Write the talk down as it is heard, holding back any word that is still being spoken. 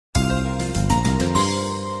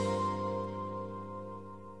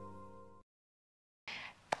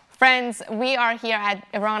Friends, we are here at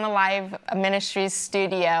Iran Alive Ministries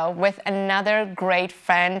studio with another great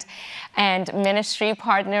friend and ministry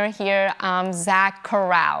partner here, Zack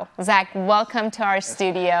Corrall. Zack, welcome to our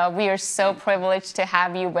studio. We are so privileged to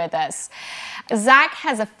have you with us. Zack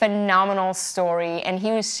has a phenomenal story, and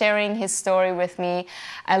he was sharing his story with me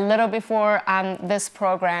a little before this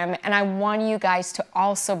program, and I want you guys to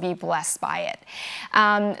also be blessed by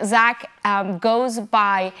it. Zack goes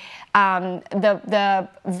by the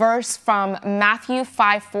verse from Matthew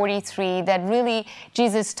 5:43 that really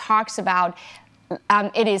Jesus talks about.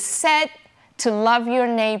 It is said to love your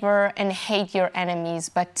neighbor and hate your enemies,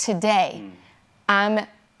 but today I'm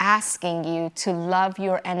asking you to love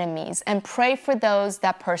your enemies and pray for those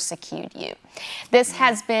that persecute you. This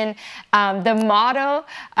has been the motto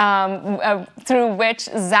through which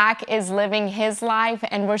Zack is living his life,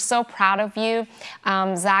 and we're so proud of you,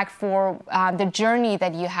 Zack, for the journey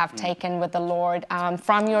that you have taken with the Lord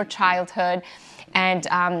from your childhood and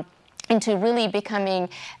into really becoming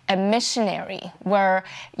a missionary where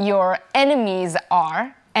your enemies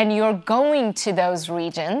are, and you're going to those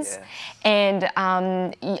regions, and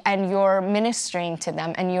you're ministering to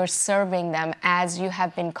them, and you're serving them as you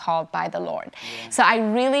have been called by the Lord. So I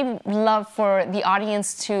really love for the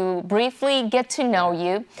audience to briefly get to know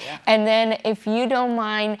you, and then if you don't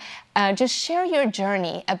mind, just share your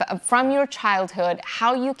journey from your childhood,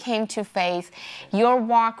 how you came to faith, your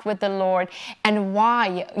walk with the Lord, and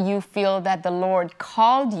why you feel that the Lord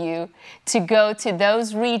called you to go to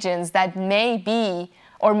those regions that may be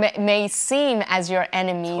or may seem as your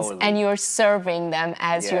enemies, and you're serving them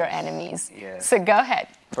as your enemies. So go ahead.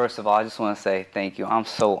 First of all, I just want to say thank you. I'm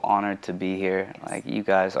so honored to be here. Like, you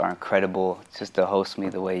guys are incredible just to host me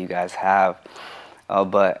the way you guys have.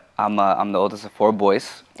 But I'm the oldest of 4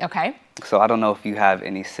 boys. Okay. So I don't know if you have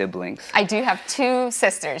any siblings. I do have 2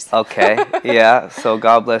 sisters. Okay, yeah. So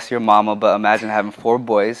God bless your mama, but imagine having 4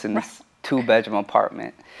 boys in this 2-bedroom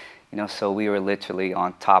apartment. You know, so we were literally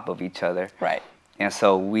on top of each other. Right. And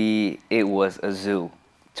so it was a zoo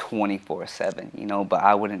 24/7, you know, but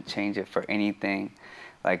I wouldn't change it for anything.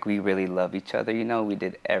 Like, we really love each other, you know, we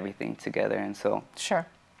did everything together. And so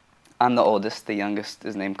I'm the oldest, the youngest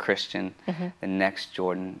is named Christian, the next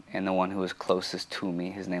Jordan, and the one who was closest to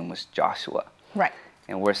me, his name was Joshua. Right.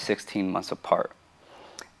 And we're 16 months apart.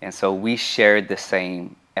 And so we shared the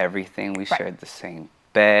same everything. We shared the same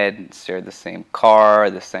bed, shared the same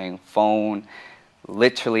car, the same phone,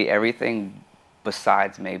 literally everything,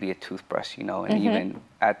 besides maybe a toothbrush, you know, and even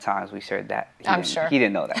at times we shared that. He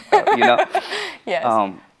didn't know that, though, you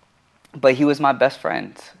know. But he was my best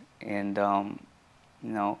friend, and you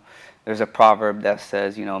know, there's a proverb that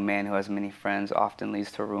says, you know, a man who has many friends often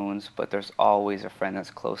leads to ruins, but there's always a friend that's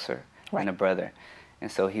closer than a brother.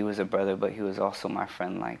 And so he was a brother, but he was also my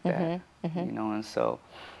friend like that, you know. And so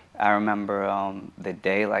I remember the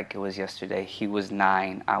day like it was yesterday. He was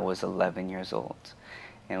 9, I was 11 years old.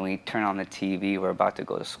 And we turn on the TV, we're about to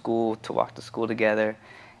go to school, to walk to school together,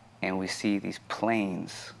 and we see these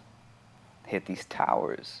planes hit these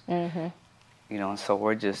towers. You know, and so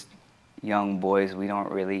we're just young boys, we don't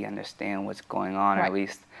really understand what's going on, or at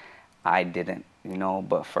least I didn't, you know,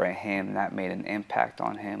 but for him, that made an impact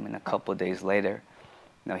on him. And a couple of days later,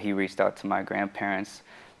 you know, he reached out to my grandparents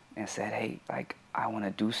and said, hey, like, I want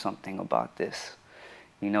to do something about this.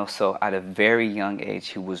 You know, so at a very young age,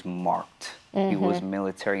 he was marked. He was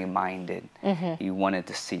military-minded. He wanted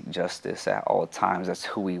to seek justice at all times. That's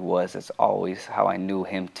who he was. That's always how I knew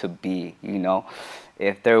him to be, you know.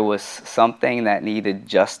 If there was something that needed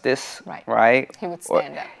justice, right? He would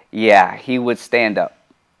stand up. Yeah, he would stand up.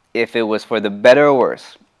 If it was for the better or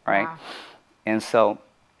worse, right? Wow. And so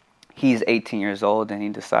he's 18 years old, and he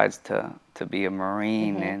decides to be a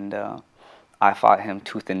Marine, and I fought him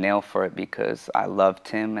tooth and nail for it because I loved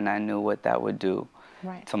him, and I knew what that would do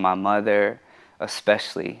to my mother,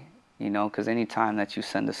 especially, you know, because anytime that you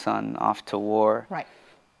send a son off to war,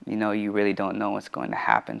 you know, you really don't know what's going to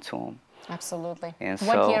happen to him. Absolutely. And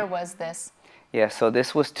what year was this? Yeah, so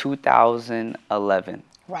this was 2011.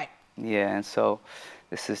 Right. Yeah, and so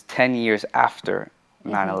this is 10 years after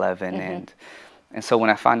 9/11, and so when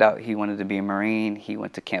I found out he wanted to be a Marine, he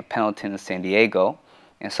went to Camp Pendleton in San Diego.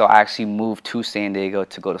 And so I actually moved to San Diego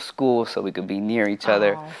to go to school so we could be near each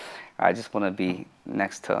other. I just want to be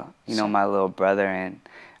next to, you know, my little brother. And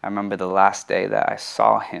I remember the last day that I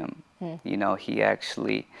saw him, you know, he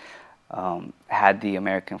actually had the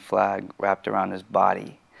American flag wrapped around his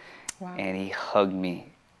body. And he hugged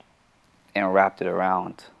me and wrapped it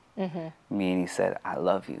around me, and he said, I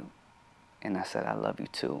love you. And I said, I love you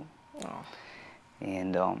too.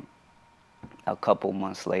 And a couple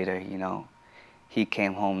months later, you know, he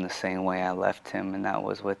came home the same way I left him, and that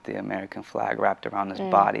was with the American flag wrapped around his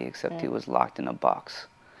body, except he was locked in a box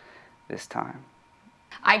this time.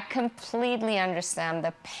 I completely understand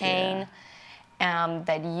the pain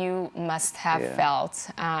that you must have felt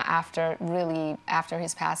after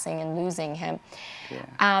his passing and losing him.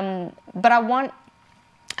 But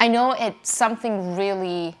I know something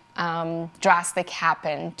really drastic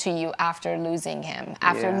happened to you after losing him,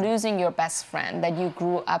 after losing your best friend that you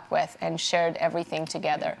grew up with and shared everything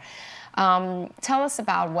together. Tell us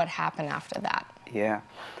about what happened after that. Yeah.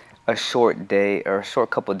 A short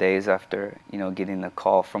couple days after, getting the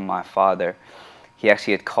call from my father, he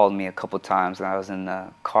actually had called me a couple times, and I was in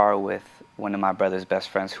the car with one of my brother's best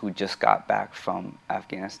friends who just got back from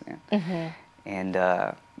Afghanistan. And,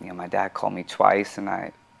 my dad called me twice, and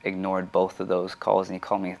I ignored both of those calls, and he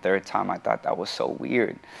called me a third time. I thought that was so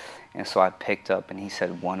weird. And so I picked up, and he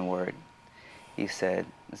said one word. He said,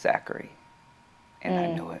 Zachary. And I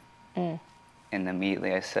knew it. And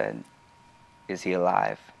immediately I said, is he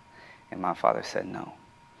alive? And my father said no.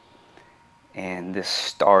 And this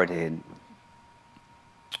started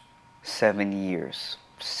 7 years,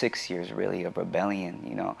 6 years really of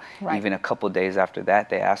rebellion, Even a couple days after that,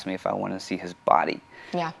 they asked me if I wanted to see his body.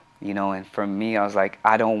 Yeah. And for me, I was like,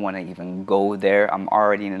 I don't want to even go there. I'm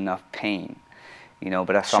already in enough pain,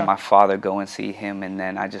 but I saw my father go and see him, and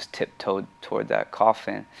then I just tiptoed toward that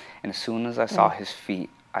coffin. And as soon as I saw his feet,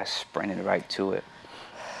 I sprinted right to it.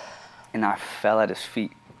 And I fell at his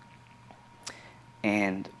feet.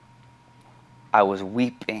 And I was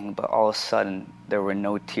weeping, but all of a sudden, there were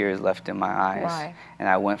no tears left in my eyes. Right. And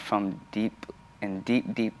I went from deep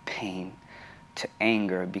pain to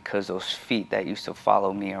anger, because those feet that used to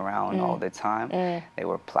follow me around all the time, they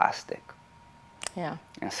were plastic. Yeah.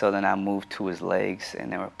 And so then I moved to his legs,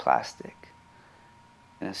 and they were plastic.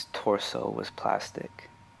 And his torso was plastic.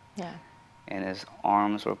 Yeah. And his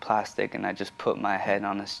arms were plastic, and I just put my head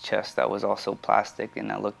on his chest that was also plastic,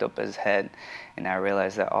 and I looked up at his head, and I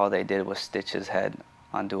realized that all they did was stitch his head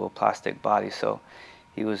onto a plastic body. So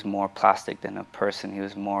he was more plastic than a person. He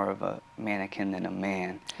was more of a mannequin than a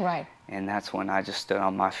man. Right. And that's when I just stood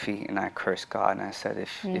on my feet, and I cursed God, and I said,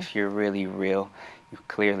 if you're really real, you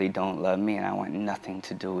clearly don't love me, and I want nothing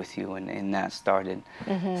to do with you. And that started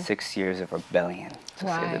 6 years of rebellion, to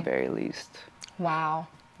say the very least. Wow.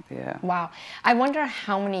 Yeah. Wow. I wonder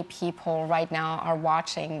how many people right now are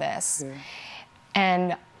watching this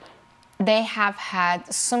and they have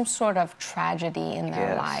had some sort of tragedy in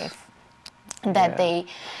their life that they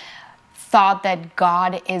thought that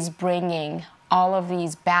God is bringing all of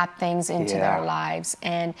these bad things into their lives,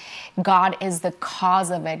 and God is the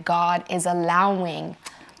cause of it. God is allowing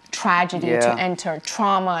tragedy to enter,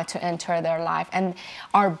 trauma to enter their life, and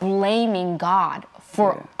are blaming God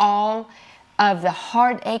for all of the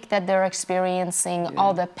heartache that they're experiencing,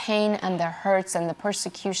 all the pain and the hurts and the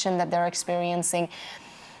persecution that they're experiencing.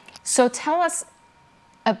 So tell us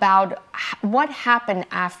about what happened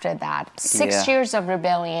after that. 6 years of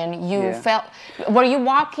rebellion. You felt, were you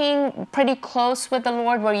walking pretty close with the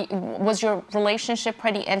Lord? Was your relationship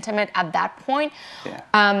pretty intimate at that point?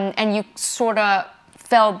 And you sort of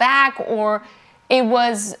fell back, or it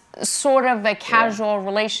was sort of a casual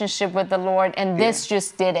relationship with the Lord, and this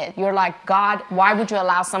just did it? You're like, God, why would you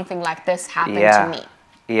allow something like this happen to me?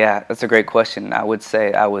 Yeah, that's a great question. I would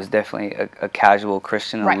say I was definitely a casual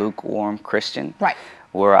Christian, a lukewarm Christian,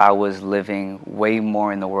 where I was living way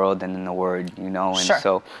more in the world than in the Word, and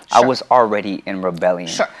so I was already in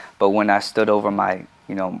rebellion. But when I stood over my,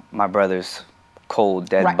 my brother's cold,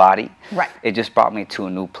 dead body, it just brought me to a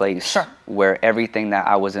new place where everything that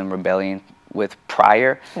I was in rebellion with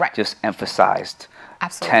prior just emphasized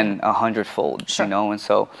 10, 100-fold, and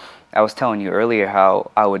so I was telling you earlier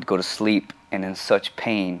how I would go to sleep and in such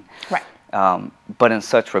pain, but in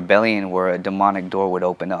such rebellion where a demonic door would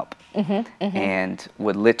open up and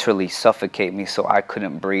would literally suffocate me so I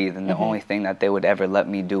couldn't breathe, and the only thing that they would ever let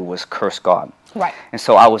me do was curse God. And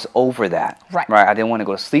so I was over that, I didn't want to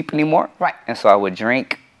go to sleep anymore, and so I would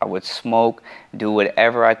drink, I would smoke, do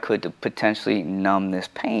whatever I could to potentially numb this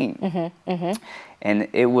pain. And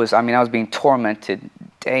it was, I was being tormented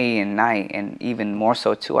day and night, and even more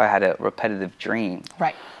so too, I had a repetitive dream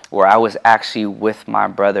where I was actually with my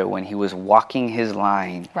brother when he was walking his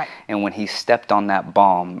line, and when he stepped on that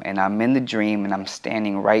bomb, and I'm in the dream and I'm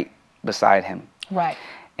standing right beside him.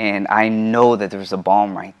 And I know that there's a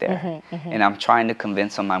bomb right there. And I'm trying to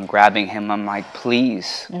convince him, I'm grabbing him, I'm like,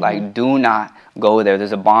 please, like, do not go there.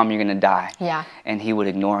 There's a bomb, you're gonna die. And he would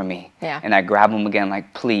ignore me. And I grab him again,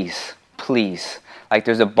 like, please, please. Like,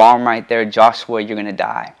 there's a bomb right there, Joshua, you're gonna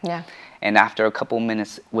die. And after a couple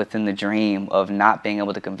minutes within the dream of not being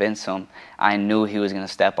able to convince him, I knew he was going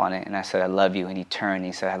to step on it. And I said, I love you. And he turned and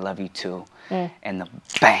he said, I love you too. And the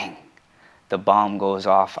bang, the bomb goes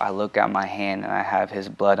off. I look at my hand and I have his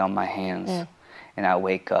blood on my hands. And I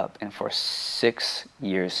wake up, and for 6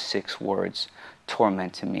 years, 6 words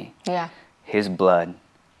tormented me. Yeah. His blood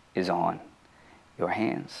is on your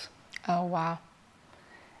hands. Oh, wow.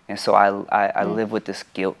 And so I live with this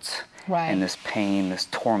guilt and this pain, this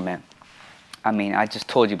torment. I mean, I just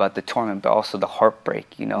told you about the torment, but also the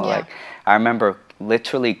heartbreak, you know, like I remember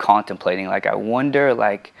literally contemplating, like, I wonder,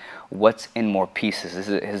 like, what's in more pieces? Is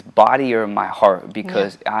it his body or my heart?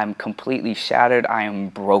 Because I'm completely shattered. I am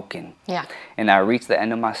broken. Yeah. And I reached the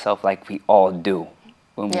end of myself like we all do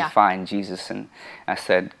when we find Jesus. And I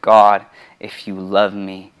said, God, if you love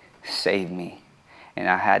me, save me. And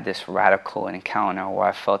I had this radical encounter where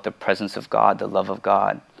I felt the presence of God, the love of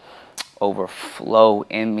God, overflow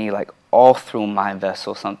in me, like all through my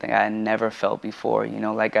vessel, something I had never felt before. You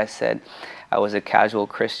know, like I said, I was a casual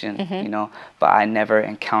Christian, you know, but I never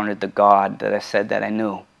encountered the God that I said that I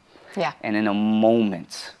knew. Yeah. And in a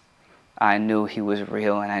moment, I knew he was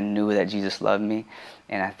real, and I knew that Jesus loved me.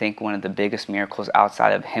 And I think one of the biggest miracles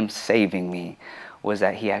outside of him saving me was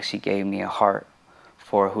that he actually gave me a heart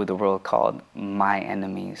for who the world called my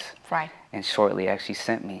enemies. Right. And shortly actually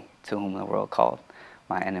sent me to whom the world called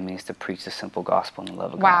my enemies, to preach the simple gospel and the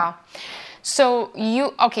love of God. Wow. So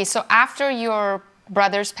so after your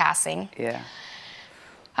brother's passing,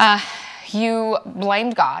 you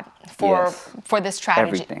blamed God for this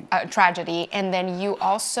tragedy, and then you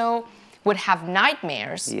also would have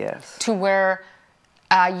nightmares to where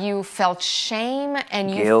you felt shame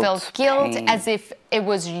and you felt guilt, pain, as if it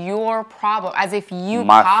was your problem, as if you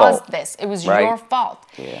caused this. It was your fault.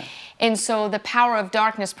 Yeah. And so the power of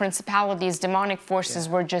darkness, principalities, demonic forces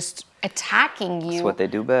were just attacking you. That's what they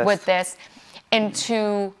do best. With this. And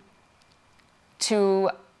to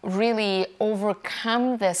really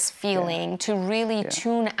overcome this feeling, to really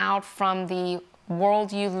tune out from the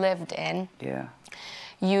world you lived in,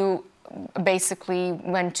 you basically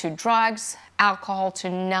went to drugs, alcohol to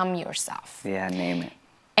numb yourself. Yeah, name it.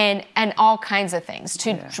 And all kinds of things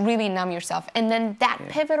to really numb yourself. And then that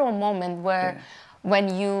pivotal moment where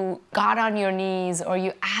when you got on your knees or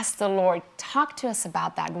you asked the Lord, talk to us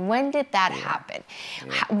about that. When did that happen?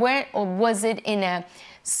 Where, or was it in a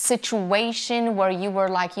situation where you were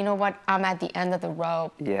like, you know what, I'm at the end of the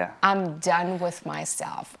rope. Yeah. I'm done with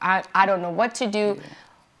myself. I don't know what to do.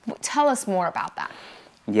 Tell us more about that.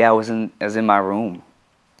 Yeah, I was in my room,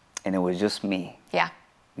 and it was just me. Yeah.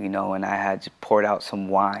 You know, and I had poured out some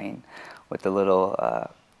wine with a little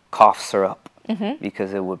cough syrup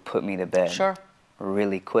because it would put me to bed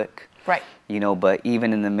really quick. Right. You know, but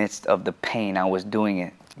even in the midst of the pain, I was doing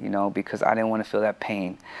it, you know, because I didn't want to feel that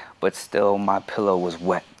pain, but still my pillow was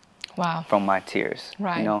wet. Wow. From my tears.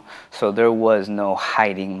 Right. You know, so there was no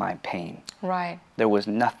hiding my pain. Right. There was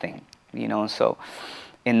nothing, you know, and so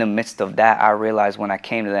in the midst of that, I realized when I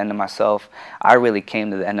came to the end of myself, I really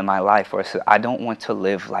came to the end of my life where I said, I don't want to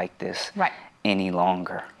live like this any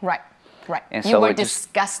longer. Right, right. And you were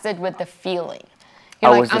disgusted with the feeling.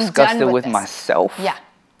 I was disgusted with myself. Yeah.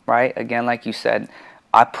 Right? Again, like you said,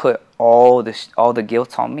 I put all the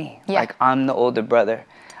guilt on me. Yeah. Like, I'm the older brother.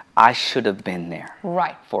 I should have been there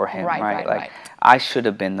for him. Right. Like, I should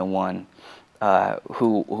have been the one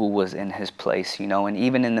who was in his place, you know. And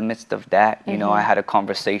even in the midst of that, you know, I had a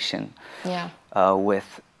conversation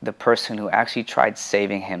with the person who actually tried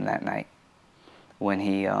saving him that night when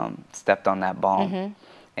he stepped on that bomb.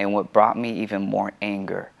 And what brought me even more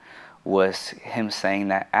anger was him saying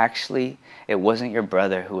that actually it wasn't your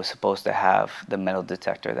brother who was supposed to have the metal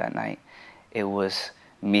detector that night. It was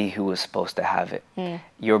me who was supposed to have it.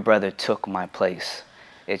 Your brother took my place.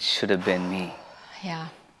 It should have been me. Yeah.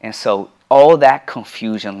 And so all that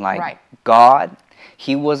confusion, like God,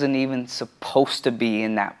 he wasn't even supposed to be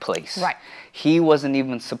in that place. Right. He wasn't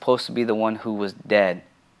even supposed to be the one who was dead.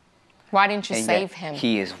 Why didn't you save him?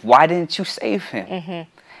 He is. Why didn't you save him?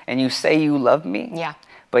 And you say you love me? Yeah.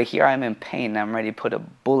 But here I am in pain and I'm ready to put a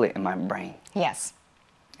bullet in my brain. Yes.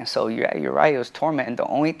 And so you're right, it was torment. And the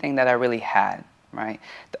only thing that I really had, right,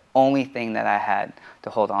 the only thing that I had to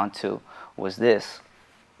hold on to was this.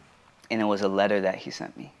 And it was a letter that he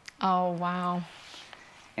sent me. Oh, wow.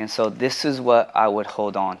 And so this is what I would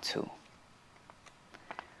hold on to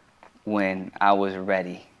when I was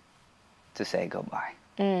ready to say goodbye.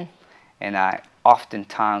 And I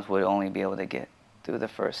oftentimes would only be able to get through the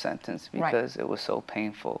first sentence because it was so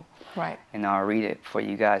painful. Right. And I'll read it for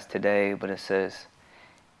you guys today, but it says,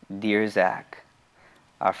 Dear Zack,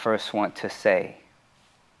 I first want to say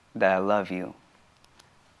that I love you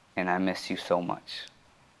and I miss you so much.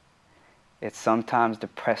 It's sometimes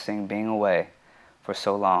depressing being away for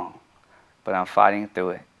so long, but I'm fighting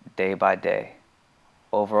through it day by day.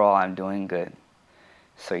 Overall, I'm doing good,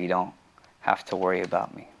 so you don't have to worry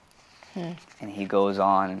about me. And he goes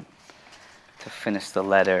on to finish the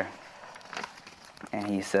letter, and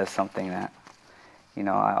he says something that, you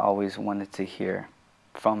know, I always wanted to hear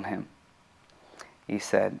from him. He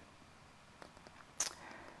said,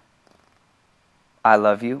 I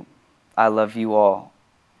love you all,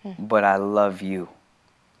 but I love you.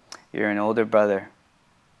 You're an older brother,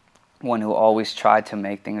 one who always tried to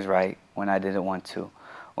make things right when I didn't want to,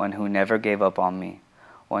 one who never gave up on me,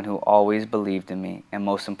 one who always believed in me, and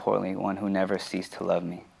most importantly, one who never ceased to love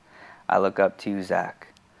me. I look up to you, Zack.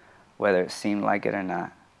 Whether it seemed like it or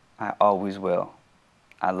not, I always will.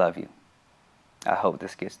 I love you. I hope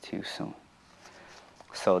this gets to you soon.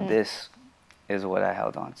 So this is what I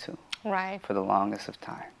held on to for the longest of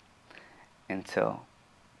time, until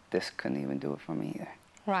this couldn't even do it for me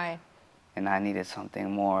either. And I needed something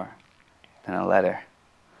more than a letter.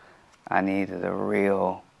 I needed a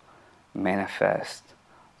real, manifest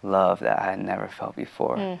love that I had never felt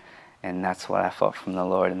before. And that's what I felt from the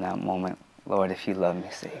Lord in that moment. Lord, if you love me,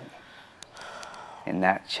 save me. And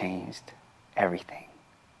that changed everything.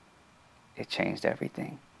 It changed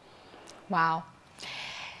everything. Wow.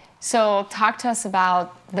 So talk to us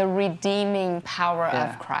about the redeeming power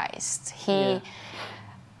of Christ. He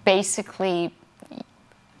basically,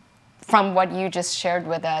 from what you just shared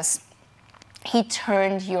with us, he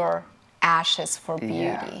turned your ashes for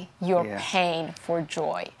beauty, your pain for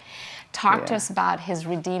joy. Talk to us about his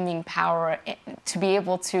redeeming power to be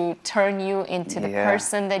able to turn you into the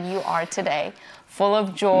person that you are today, full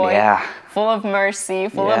of joy, full of mercy,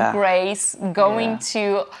 full of grace, going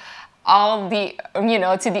to all the, you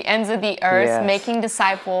know, to the ends of the earth, making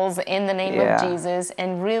disciples in the name of Jesus,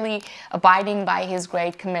 and really abiding by his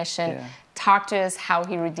great commission. Talk to us how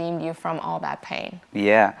he redeemed you from all that pain.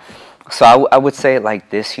 So I would say it like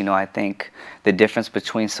this, you know, I think the difference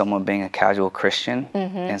between someone being a casual Christian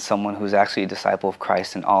and someone who's actually a disciple of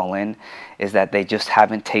Christ and all in is that they just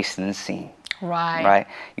haven't tasted and seen. Right?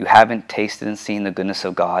 You haven't tasted and seen the goodness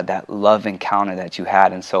of God, that love encounter that you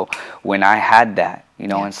had. And so when I had that, you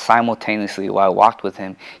know, and simultaneously while I walked with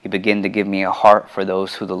him, he began to give me a heart for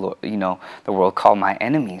those who the Lord, you know, the world called my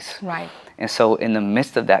enemies. And so in the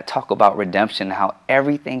midst of that, talk about redemption, how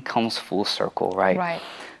everything comes full circle, right?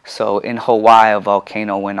 So in Hawaii, a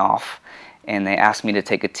volcano went off, and they asked me to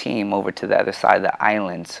take a team over to the other side of the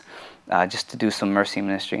islands just to do some mercy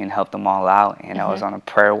ministry and help them all out. And I was on a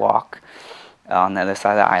prayer walk on the other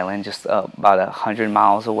side of the island, just about 100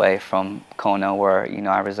 miles away from Kona, where, you know,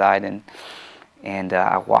 I reside. And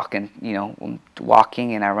I walk in, you know,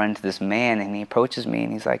 walking, and I run into this man, and he approaches me,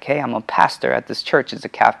 and he's like, hey, I'm a pastor at this church. It's a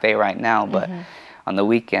cafe right now, but on the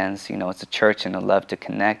weekends, you know, it's a church, and I'd love to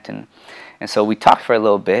connect. And so we talked for a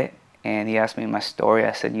little bit, and he asked me my story.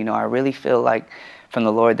 I said, you know, I really feel like from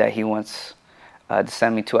the Lord that he wants to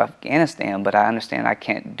send me to Afghanistan, but I understand I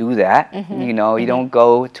can't do that. You know, you don't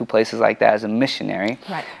go to places like that as a missionary,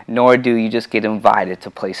 nor do you just get invited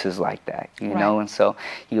to places like that, you know. And so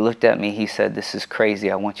he looked at me, he said, this is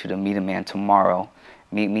crazy. I want you to meet a man tomorrow.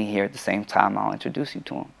 Meet me here at the same time. I'll introduce you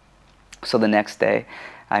to him. So the next day,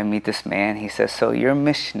 I meet this man. He says, so you're a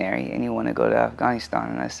missionary and you want to go to Afghanistan?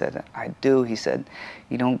 And I said, I do. He said,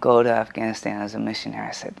 you don't go to Afghanistan as a missionary.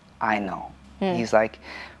 I said, I know. He's like,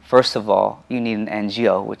 first of all, you need an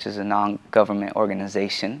NGO, which is a non-government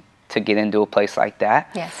organization, to get into a place like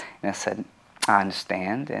that. And I said, I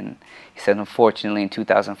understand. And he said, unfortunately, in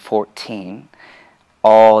 2014,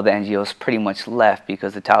 all the NGOs pretty much left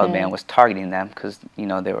because the Taliban was targeting them because, you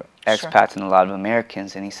know, they were expats and a lot of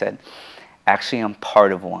Americans. And he said, actually, I'm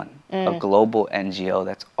part of one, a global NGO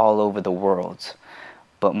that's all over the world.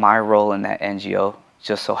 But my role in that NGO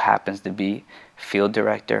just so happens to be field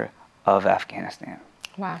director of Afghanistan.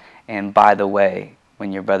 And by the way,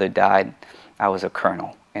 when your brother died, I was a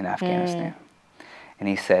colonel in Afghanistan. And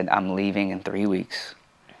he said, I'm leaving in 3 weeks.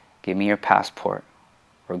 Give me your passport.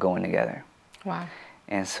 We're going together.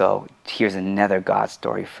 And so here's another God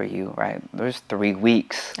story for you, right? There's 3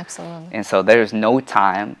 weeks. And so there's no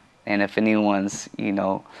time. And if anyone's, you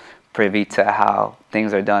know, privy to how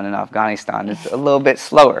things are done in Afghanistan, it's a little bit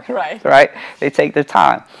slower, right? They take their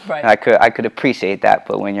time. And I could appreciate that,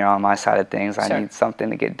 but when you're on my side of things, I need something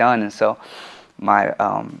to get done. And so my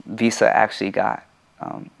visa actually got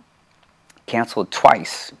canceled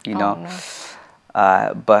twice, you know.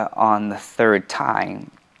 But on the third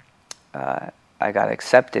time, I got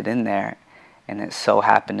accepted in there, and it so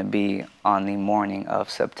happened to be on the morning of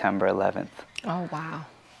September 11th.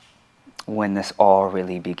 when this all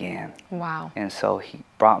really began. Wow. And so he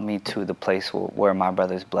brought me to the place where my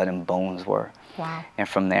brother's blood and bones were. Wow. And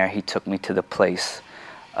from there, he took me to the place,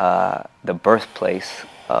 the birthplace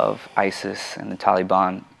of ISIS and the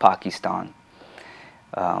Taliban, Pakistan,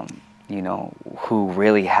 you know, who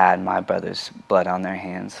really had my brother's blood on their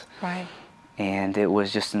hands. Right. And it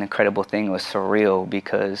was just an incredible thing. It was surreal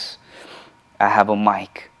because I have a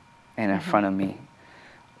mic, and in front of me,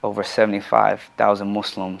 over 75,000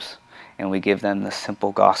 Muslims, and we give them the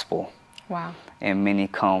simple gospel. Wow. And many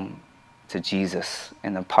come to Jesus,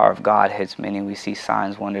 and the power of God hits many. We see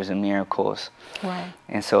signs, wonders, and miracles. Right.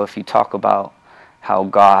 And so if you talk about how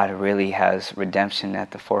God really has redemption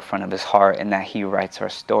at the forefront of his heart, and that he writes our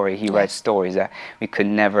story, he writes stories that we could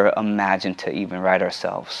never imagine to even write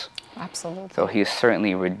ourselves. Absolutely. So he has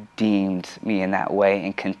certainly redeemed me in that way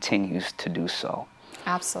and continues to do so.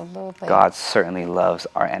 Absolutely. God certainly loves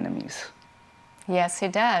our enemies. Yes, he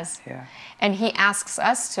does. Yeah. And he asks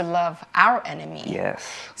us to love our enemy. Yes.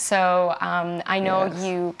 So I know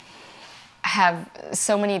you have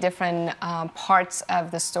so many different parts of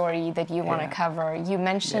the story that you want to cover. You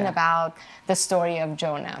mentioned about the story of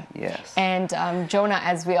Jonah. Yes. And Jonah,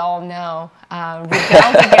 as we all know,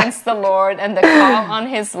 rebelled against the Lord and the call on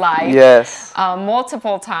his life. Yes.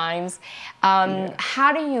 Multiple times.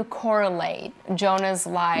 How do you correlate Jonah's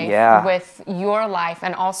life with your life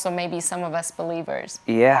and also maybe some of us believers?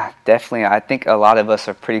 Yeah, definitely. I think a lot of us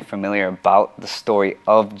are pretty familiar about the story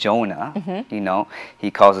of Jonah. You know, he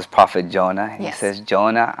calls his prophet Jonah, and he says,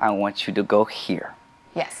 Jonah, I want you to go here.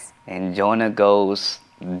 Yes. And Jonah goes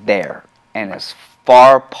there, and as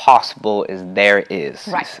far possible as there is.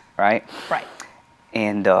 Right. Right? Right.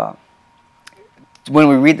 And when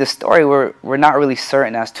we read the story, we're not really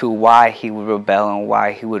certain as to why he would rebel and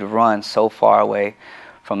why he would run so far away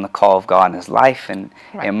from the call of God in his life. And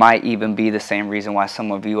it might even be the same reason why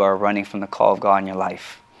some of you are running from the call of God in your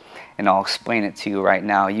life. And I'll explain it to you right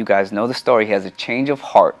now. You guys know the story. He has a change of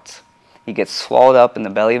heart. He gets swallowed up in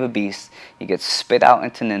the belly of a beast. He gets spit out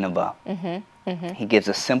into Nineveh. He gives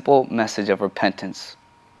a simple message of repentance.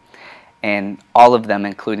 And all of them,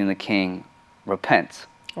 including the king, repent.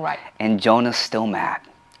 Right. And Jonah's still mad.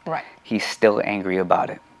 Right. He's still angry about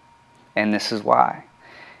it. And this is why.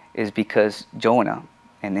 Is because Jonah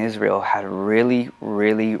and Israel had really,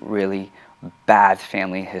 really, really bad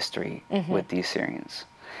family history with the Assyrians.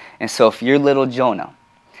 And so if you're little Jonah,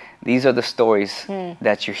 these are the stories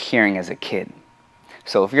that you're hearing as a kid.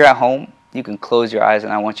 So if you're at home, you can close your eyes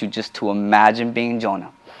and I want you just to imagine being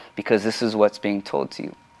Jonah, because this is what's being told to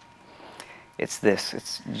you. It's this.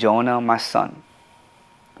 It's Jonah, my son.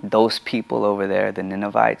 Those people over there, the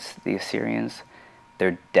Ninevites, the Assyrians,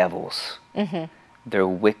 they're devils. They're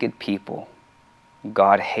wicked people.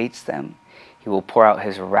 God hates them. He will pour out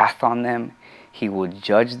his wrath on them. He will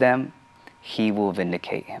judge them. He will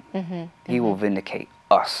vindicate him. He will vindicate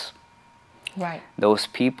us. Right. Those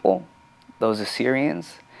people, those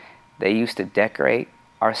Assyrians, they used to decorate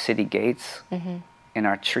our city gates and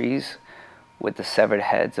our trees with the severed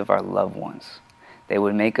heads of our loved ones. They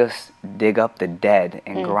would make us dig up the dead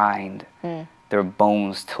and grind their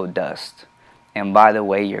bones till dust. And by the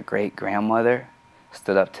way, your great-grandmother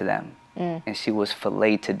stood up to them. And she was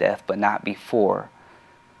filleted to death, but not before.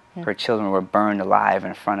 Her children were burned alive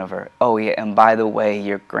in front of her. Oh yeah, and by the way,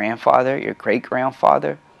 your grandfather, your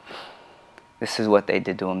great-grandfather, this is what they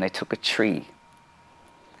did to him. They took a tree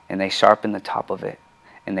and they sharpened the top of it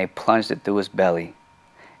and they plunged it through his belly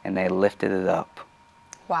and they lifted it up.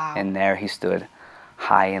 Wow. And there he stood,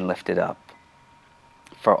 high and lifted up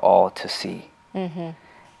for all to see. And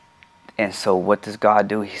so what does God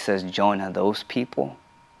do? He says, Jonah, those people,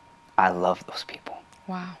 I love those people.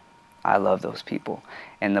 Wow. I love those people.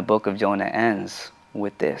 And the book of Jonah ends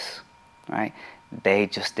with this, right? They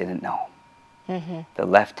just didn't know. The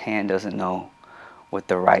left hand doesn't know what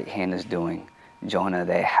the right hand is doing. Jonah,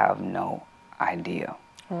 they have no idea.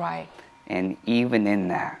 Right. And even in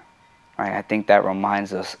that, right, I think that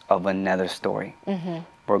reminds us of another story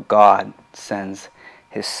where God sends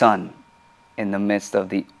his son in the midst of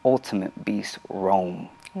the ultimate beast, Rome.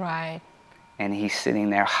 Right. And he's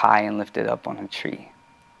sitting there high and lifted up on a tree.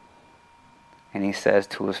 And he says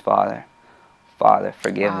to his father, Father,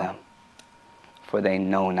 forgive them, for they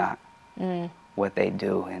know not what they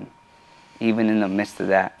do. And even in the midst of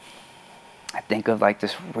that, I think of like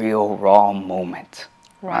this real raw moment,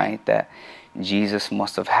 right, that Jesus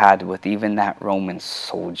must have had with even that Roman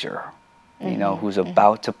soldier, you know, who's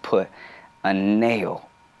about to put a nail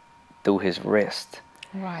through his wrist.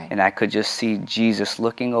 Right. And I could just see Jesus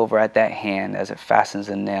looking over at that hand as it fastens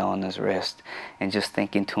a nail on his wrist and just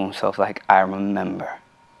thinking to himself, like, I remember.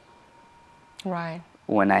 Right.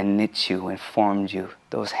 when I knit you and formed you,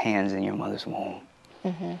 those hands in your mother's womb.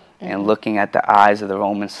 And looking at the eyes of the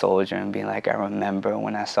Roman soldier and being like, I remember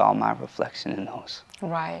when I saw my reflection in those.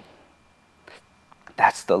 Right.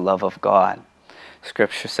 That's the love of God.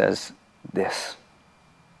 Scripture says this,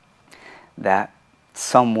 that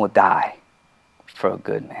some will die for a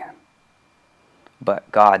good man.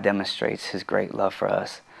 But God demonstrates his great love for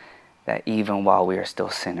us, that even while we are still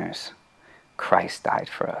sinners, Christ died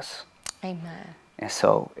for us. Amen. And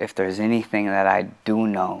so if there's anything that I do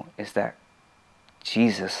know, is that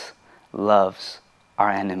Jesus loves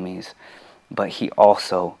our enemies, but he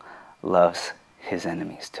also loves his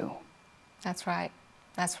enemies too. That's right.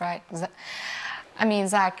 That's right. I mean,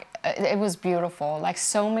 Zach, it was beautiful. Like,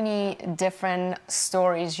 so many different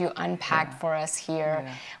stories you unpacked for us here,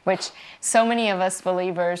 which so many of us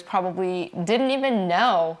believers probably didn't even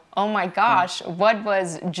know. Oh my gosh, what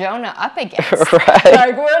was Jonah up against?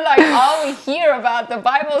 Like, we're like, all we hear about the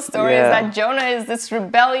Bible story is that Jonah is this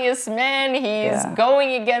rebellious man. He's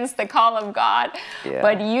going against the call of God.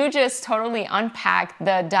 But you just totally unpacked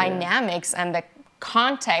the dynamics and the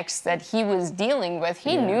context that he was dealing with.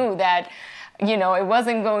 He knew that, you know, it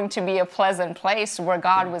wasn't going to be a pleasant place where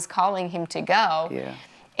God was calling him to go.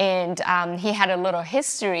 And he had a little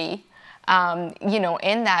history, you know,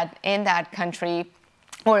 in that country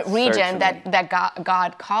or region that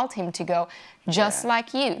God called him to go, just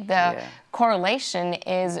like you. The correlation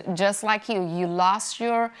is just like you. You lost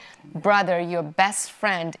your brother, your best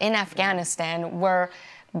friend in Afghanistan, where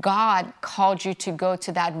God called you to go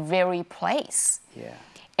to that very place.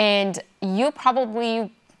 And you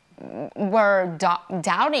probably were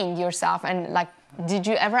doubting yourself, and like, did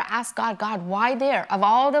you ever ask God, why there? Of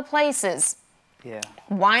all the places,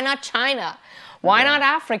 why not China? Why not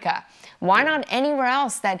Africa? Why not anywhere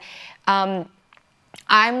else that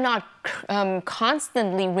I'm not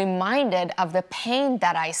constantly reminded of the pain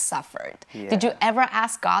that I suffered? Did you ever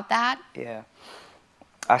ask God that?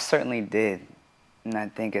 I certainly did. And I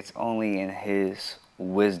think it's only in his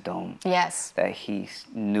wisdom that he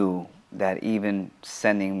knew that even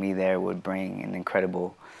sending me there would bring an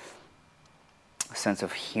incredible sense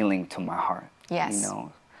of healing to my heart. You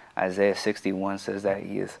know, Isaiah 61 says that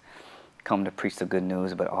he has come to preach the good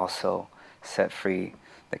news, but also set free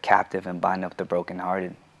the captive and bind up the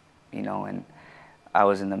brokenhearted. You know, and I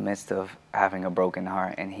was in the midst of having a broken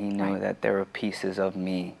heart, and he knew that there were pieces of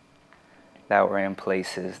me that were in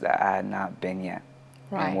places that I had not been yet.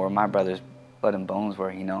 And where my brother's blood and bones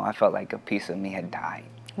were, you know, I felt like a piece of me had died.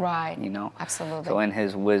 You know? Absolutely. So in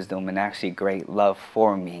his wisdom and actually great love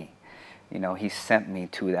for me, you know, he sent me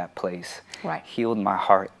to that place. Healed my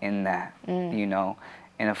heart in that, you know.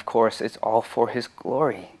 And of course, it's all for his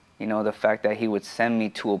glory. You know, the fact that he would send me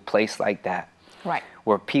to a place like that.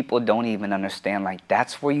 Where people don't even understand, like,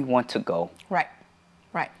 that's where you want to go.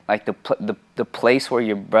 Like the place where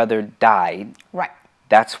your brother died,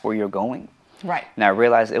 that's where you're going. And I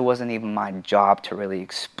realized it wasn't even my job to really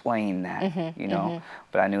explain that, you know,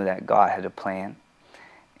 but I knew that God had a plan.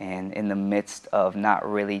 And in the midst of not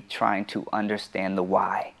really trying to understand the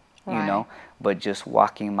why, you know, but just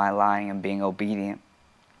walking my line and being obedient,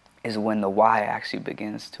 is when the why actually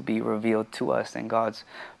begins to be revealed to us in God's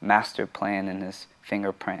master plan and his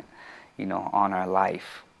fingerprint, you know, on our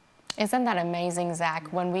life. Isn't that amazing,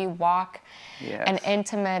 Zach? When we walk an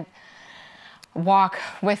intimate walk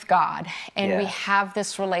with God and we have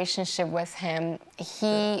this relationship with him,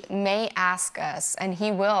 he may ask us, and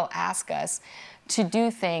he will ask us, to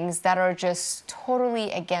do things that are just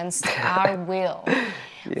totally against our will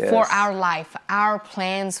for our life, our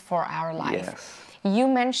plans for our life. You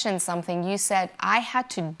mentioned something. You said, I had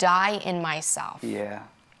to die in myself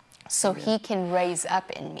so he can raise up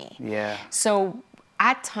in me. So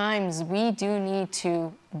at times, we do need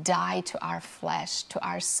to die to our flesh, to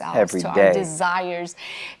ourselves, to our desires,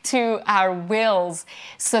 to our wills,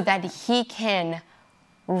 so that he can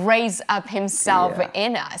raise up himself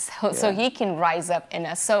in us, so he can rise up in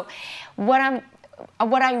us. So what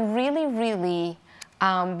I really, really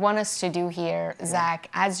want us to do here, Zach,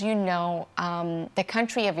 as you know, the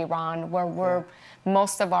country of Iran, where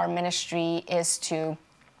most of our ministry is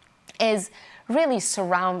really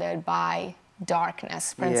surrounded by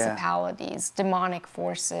darkness, principalities, demonic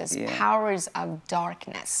forces, powers of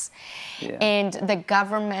darkness. And the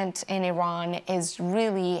government in Iran is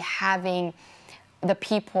really having the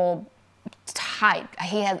people tight.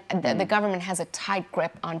 The government has a tight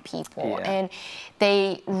grip on people, and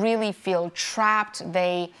they really feel trapped.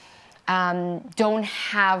 They don't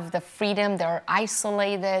have the freedom. They're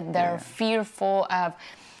isolated. They're fearful of,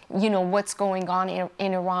 you know, what's going on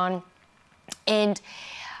in Iran. And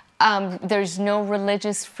there's no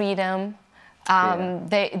religious freedom.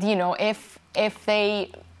 They, you know, if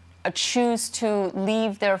they choose to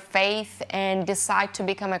leave their faith and decide to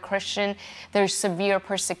become a Christian, there's severe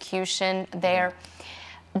persecution there.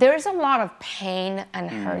 There's a lot of pain and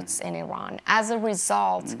hurts in Iran. As a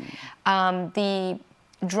result, the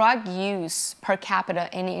drug use per capita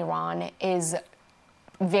in Iran is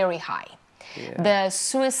very high. The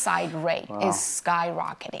suicide rate is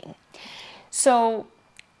skyrocketing. So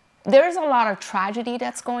there's a lot of tragedy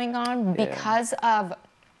that's going on because of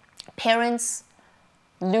parents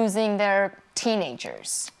losing their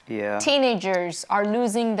teenagers. Teenagers are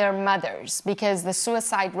losing their mothers because the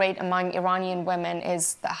suicide rate among Iranian women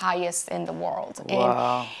is the highest in the world.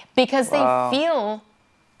 And because they feel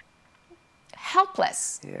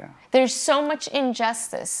helpless. There's so much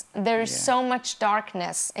injustice. There's so much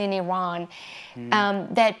darkness in Iran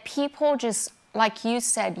that people just, like you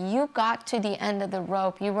said, you got to the end of the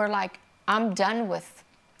rope. You were like, I'm done with,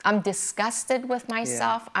 I'm disgusted with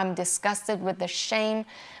myself. I'm disgusted with the shame,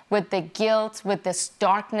 with the guilt, with this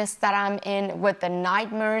darkness that I'm in, with the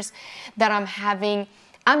nightmares that I'm having.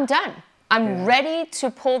 I'm done. I'm ready to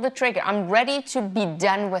pull the trigger. I'm ready to be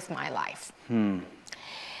done with my life.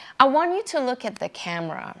 I want you to look at the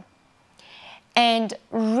camera and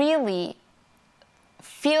really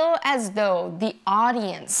feel as though the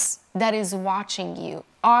audience that is watching you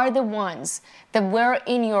are the ones that were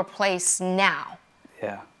in your place now,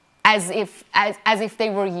 as if they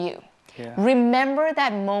were you. Remember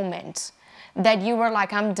that moment that you were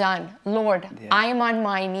like, I'm done. Lord, I am on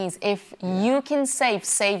my knees. If you can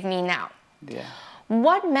save me now.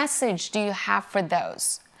 What message do you have for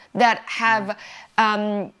those that have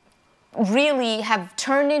really have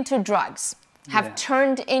turned into drugs, have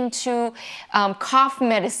turned into cough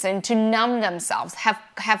medicine to numb themselves,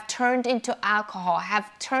 have turned into alcohol,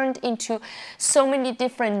 have turned into so many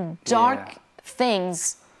different dark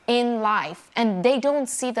things in life, and they don't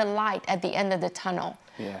see the light at the end of the tunnel?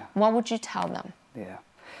 What would you tell them?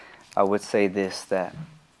 I would say this, that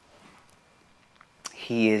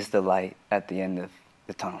He is the light at the end of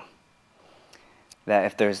the tunnel. That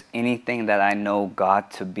if there's anything that I know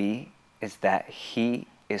God to be, is that He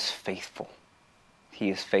is faithful. He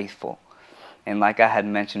is faithful. And like I had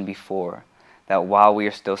mentioned before, that while we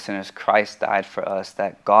are still sinners, Christ died for us,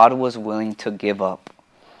 that God was willing to give up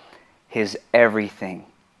His everything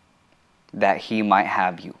that He might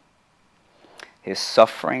have you. His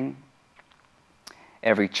suffering,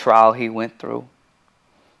 every trial He went through,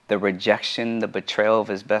 the rejection, the betrayal of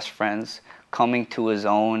His best friends, coming to His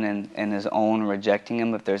own and His own rejecting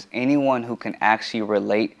Him. If there's anyone who can actually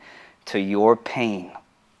relate to your pain,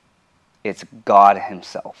 it's God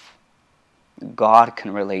Himself. God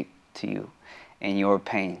can relate to you in your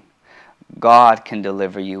pain. God can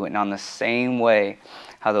deliver you. And on the same way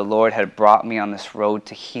how the Lord had brought me on this road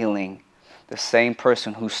to healing, the same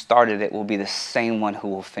person who started it will be the same one who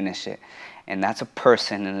will finish it. And that's a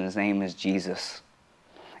person, and His name is Jesus.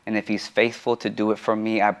 And if He's faithful to do it for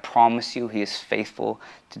me, I promise you He is faithful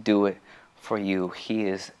to do it for you. He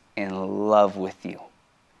is in love with you.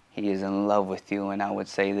 He is in love with you. And I would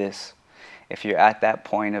say this, if you're at that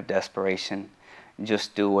point of desperation,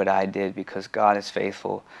 just do what I did, because God is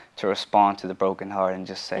faithful to respond to the broken heart and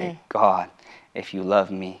just say, God, if you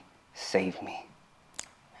love me, save me.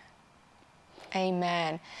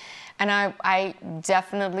 Amen. And I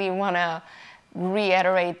definitely want to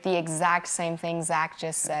reiterate the exact same thing Zack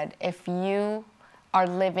just said. If you are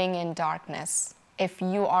living in darkness, if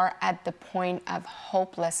you are at the point of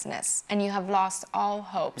hopelessness and you have lost all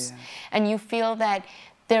hopes and you feel that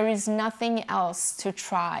there is nothing else to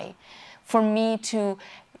try for me to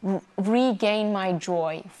regain my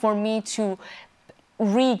joy, for me to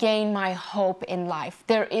regain my hope in life,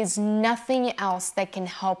 there is nothing else that can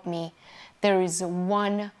help me. There is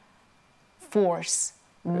one force,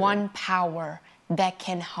 one power that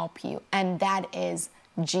can help you, and that is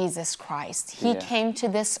Jesus Christ. He came to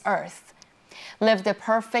this earth, lived a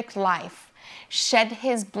perfect life, shed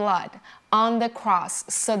His blood on the cross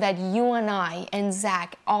so that you and I and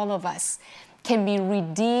Zack, all of us, can be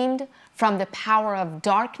redeemed from the power of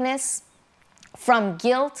darkness, from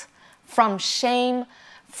guilt, from shame,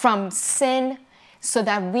 from sin, so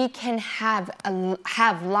that we can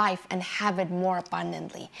have life and have it more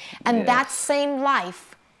abundantly. And that same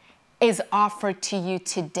life is offered to you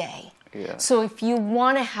today. So if you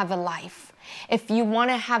want to have a life, if you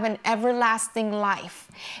want to have an everlasting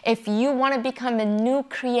life, if you want to become a new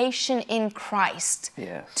creation in Christ,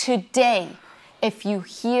 today, if you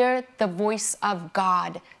hear the voice of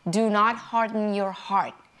God, do not harden your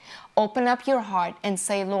heart. Open up your heart and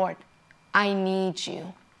say, Lord, I need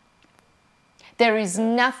you. There is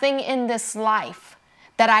nothing in this life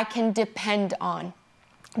that I can depend on.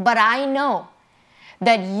 But I know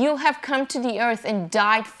that you have come to the earth and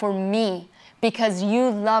died for me because you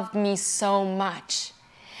loved me so much.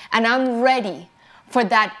 And I'm ready for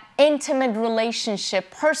that intimate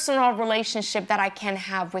relationship, personal relationship that I can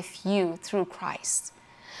have with you through Christ.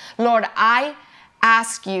 Lord, I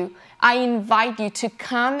ask you, I invite you to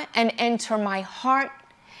come and enter my heart,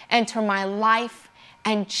 enter my life,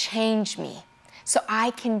 and change me so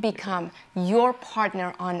I can become your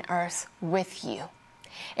partner on earth with you.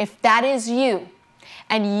 If that is you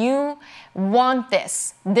and you want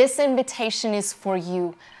this invitation is for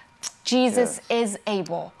you. Jesus is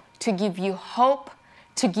able to give you hope,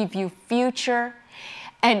 to give you future,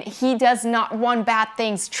 and he does not want bad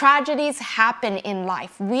things. Tragedies happen in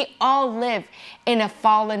life. We all live in a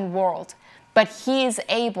fallen world, but he is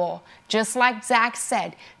able, just like Zack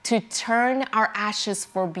said, to turn our ashes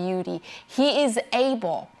for beauty. He is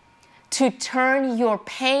able to turn your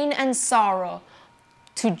pain and sorrow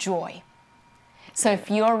to joy. So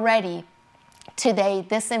if you're ready, today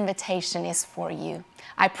this invitation is for you.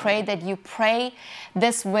 I pray that you pray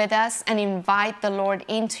this with us and invite the Lord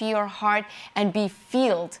into your heart and be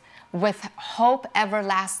filled with hope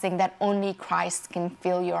everlasting that only Christ can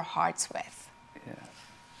fill your hearts with. Yeah.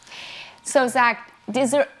 So Zack,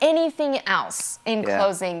 is there anything else in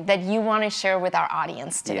closing that you want to share with our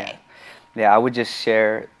audience today? Yeah, I would just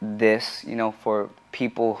share this, for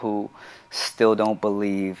people who still don't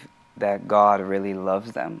believe that God really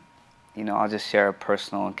loves them. I'll just share a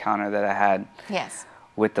personal encounter that I had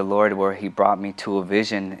with the Lord, where he brought me to a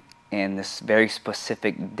vision in this very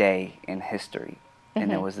specific day in history.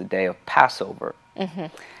 And it was the day of Passover.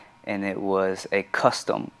 And it was a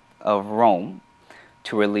custom of Rome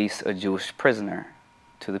to release a Jewish prisoner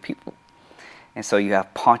to the people. And so you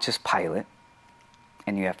have Pontius Pilate,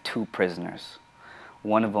 and you have two prisoners.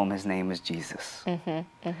 One of them, his name is Jesus.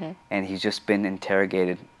 And he's just been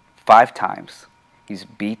interrogated 5 times. He's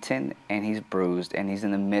beaten and he's bruised, and he's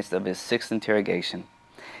in the midst of his 6th interrogation.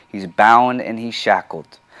 He's bound and he's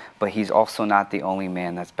shackled, but he's also not the only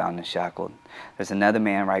man that's bound and shackled. There's another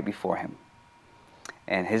man right before him,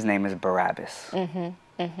 and his name is Barabbas.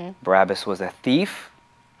 Barabbas was a thief.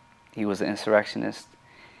 He was an insurrectionist.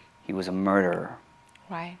 He was a murderer.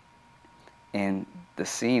 Right. And the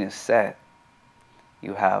scene is set.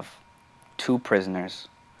 You have 2 prisoners,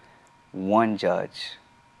 1 judge,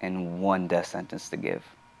 and 1 death sentence to give.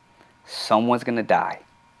 Someone's going to die,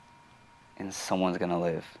 and someone's going to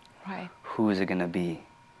live. Right. Who is it going to be?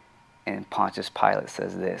 And Pontius Pilate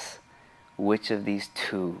says this: which of these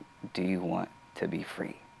 2 do you want to be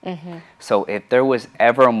free? So if there was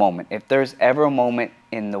ever a moment, if there's ever a moment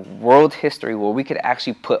in the world history where we could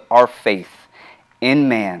actually put our faith in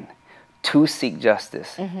man to seek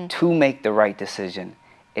justice, to make the right decision,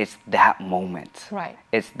 it's that moment. Right.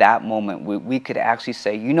 It's that moment we could actually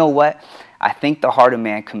say, you know what? I think the heart of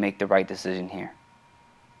man can make the right decision here.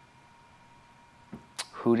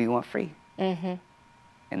 Who do you want free? And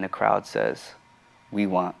the crowd says, we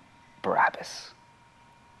want Barabbas.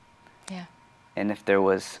 Yeah. And if there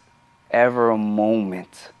was ever a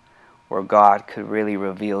moment where God could really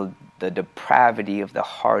reveal the depravity of the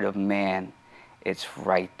heart of man, it's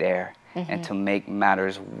right there. And to make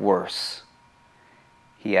matters worse,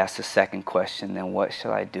 he asks the second question, then what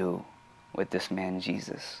shall I do with this man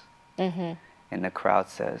Jesus? And the crowd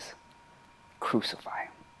says, crucify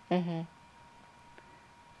him.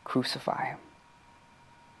 Crucify him.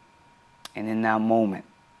 And in that moment,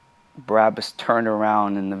 Barabbas turned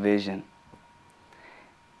around in the vision.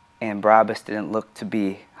 And Barabbas didn't look to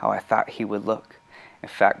be how I thought he would look. In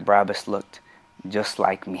fact, Barabbas looked just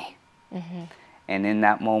like me. And in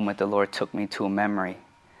that moment, the Lord took me to a memory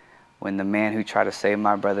when the man who tried to save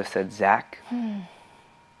my brother said, Zack,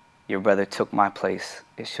 your brother took my place.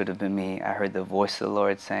 It should have been me. I heard the voice of the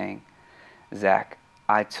Lord saying, Zack,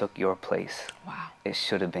 I took your place. Wow. It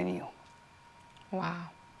should have been you. Wow.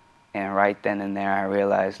 And right then and there, I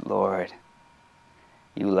realized, Lord,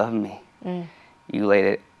 you love me. You laid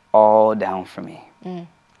it all down for me.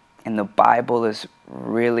 And the Bible is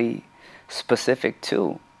really specific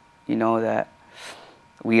too. You know that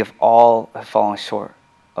we have all fallen short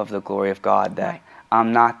of the glory of God, that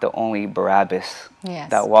I'm not the only Barabbas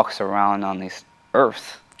that walks around on this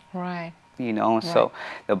earth. Right. So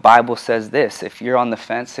the Bible says this: if you're on the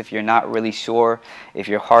fence, if you're not really sure, if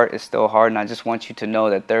your heart is still hard, and I just want you to know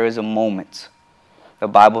that there is a moment. The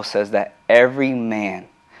Bible says that every man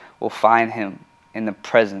will find him in the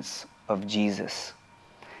presence of Jesus,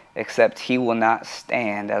 except he will not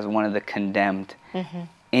stand as one of the condemned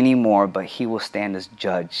anymore, but he will stand as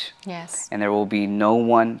judge. Yes. And there will be no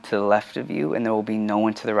one to the left of you, and there will be no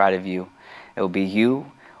one to the right of you. It will be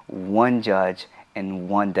you, one judge, and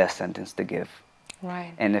one death sentence to give.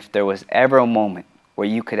 Right. And if there was ever a moment where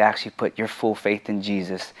you could actually put your full faith in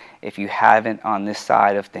Jesus, if you haven't on this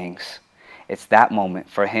side of things, it's that moment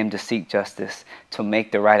for him to seek justice, to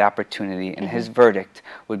make the right opportunity, and his verdict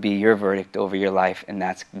would be your verdict over your life, and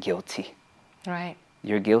that's guilty. Right.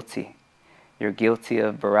 You're guilty. You're guilty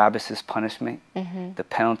of Barabbas' punishment. The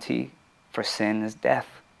penalty for sin is death.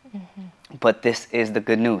 But this is the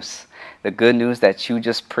good news. The good news that you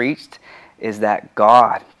just preached is that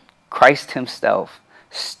God, Christ himself,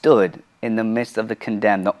 stood in the midst of the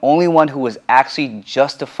condemned. The only one who was actually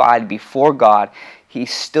justified before God, he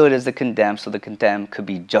stood as the condemned so the condemned could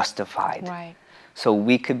be justified. Right. So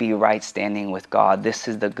we could be right standing with God. This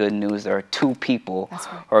is the good news. There are two people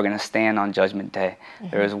who are going to stand on Judgment Day.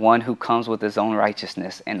 There is one who comes with his own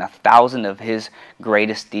righteousness, and 1,000 of his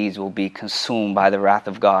greatest deeds will be consumed by the wrath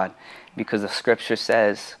of God, because the scripture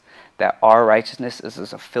says that our righteousness is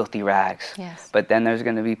as a filthy rags. Yes. But then there's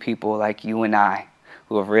going to be people like you and I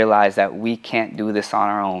who have realized that we can't do this on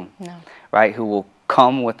our own. No. Right? Who will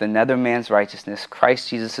come with another man's righteousness, Christ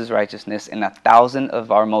Jesus' righteousness, and 1,000 of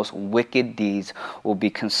our most wicked deeds will be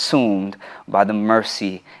consumed by the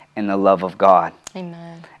mercy and the love of God.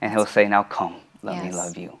 Amen. And he'll say, now come, let me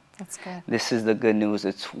love you. That's good. This is the good news.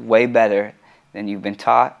 It's way better than you've been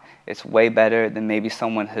taught. It's way better than maybe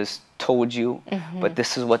someone has told you. But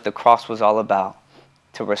this is what the cross was all about,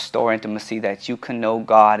 to restore intimacy, that you can know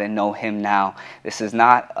God and know him now. This is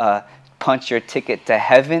not a punch your ticket to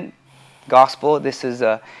heaven gospel. This is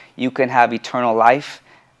a, you can have eternal life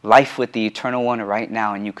with the eternal one right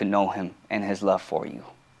now, and you can know him and his love for you.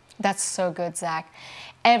 That's so good, Zach.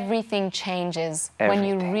 Everything changes when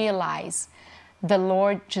you realize the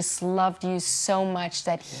Lord just loved you so much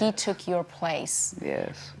that he took your place.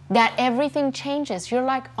 Yes. That everything changes. You're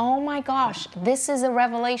like, oh my gosh, this is a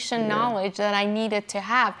revelation knowledge that I needed to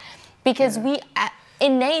have. Because we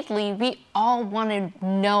innately, we all want to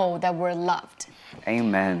know that we're loved.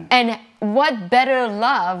 Amen. And what better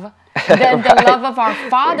love than the love of our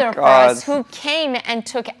Father for us, who came and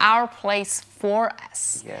took our place for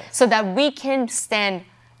us, so that we can stand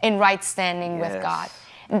in right standing with God.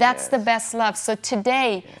 That's the best love. So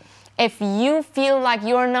today, if you feel like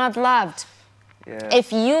you're not loved,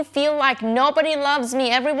 if you feel like nobody loves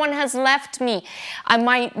me, everyone has left me,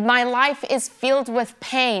 my life is filled with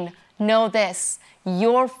pain, know this: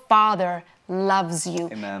 your Father loves you.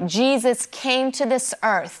 Amen. Jesus came to this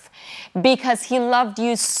earth because he loved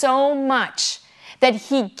you so much that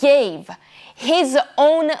he gave his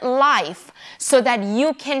own life so that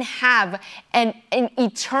you can have an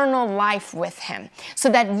eternal life with him, so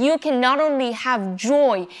that you can not only have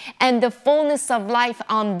joy and the fullness of life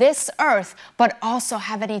on this earth, but also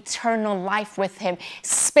have an eternal life with him,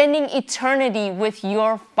 spending eternity with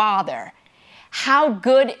your Father. How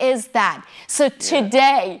good is that? So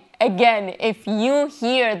today, again, if you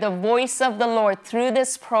hear the voice of the Lord through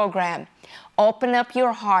this program, open up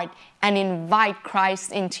your heart and invite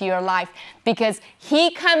Christ into your life, because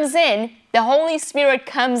he comes in, the Holy Spirit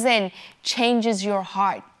comes in, changes your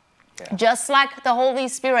heart. Just like the Holy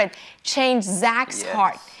Spirit changed Zach's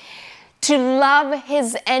heart to love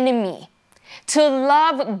his enemy, to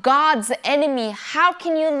love God's enemy. How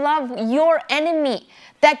can you love your enemy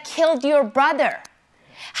that killed your brother?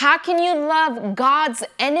 How can you love God's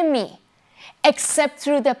enemy except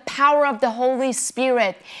through the power of the Holy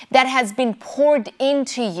Spirit that has been poured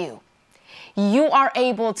into you? You are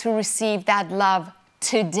able to receive that love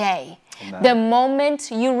today. Amen. The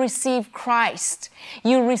moment you receive Christ,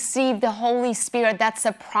 you receive the Holy Spirit. That's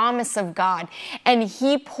a promise of God. And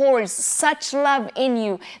he pours such love in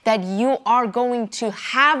you that you are going to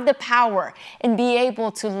have the power and be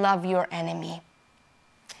able to love your enemy.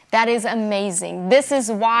 That is amazing. This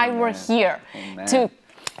is why we're here,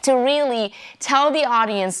 to really tell the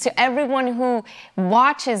audience, to everyone who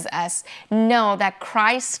watches us, know that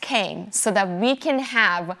Christ came so that we can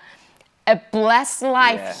have a blessed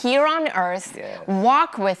life here on earth,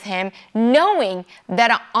 walk with him, knowing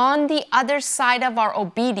that on the other side of our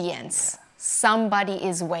obedience, somebody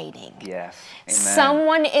is waiting. Yes. Amen.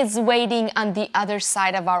 Someone is waiting on the other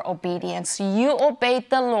side of our obedience. You obeyed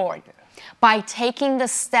the Lord by taking the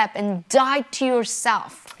step and die to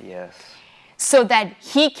yourself. Yes. So that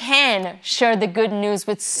he can share the good news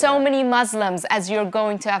with so many Muslims as you're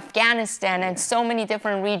going to Afghanistan and so many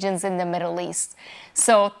different regions in the Middle East.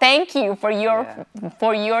 So thank you for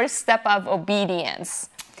your step of obedience.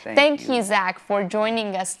 Thank you, Zach, for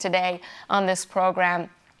joining us today on this program.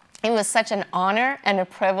 It was such an honor and a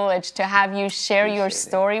privilege to have you share your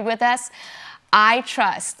story with us. I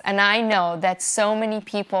trust and I know that so many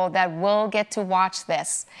people that will get to watch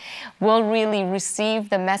this will really receive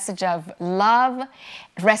the message of love,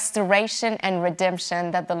 restoration, and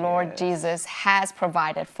redemption that the Lord Jesus has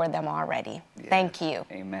provided for them already. Thank you.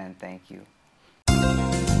 Amen. Thank you.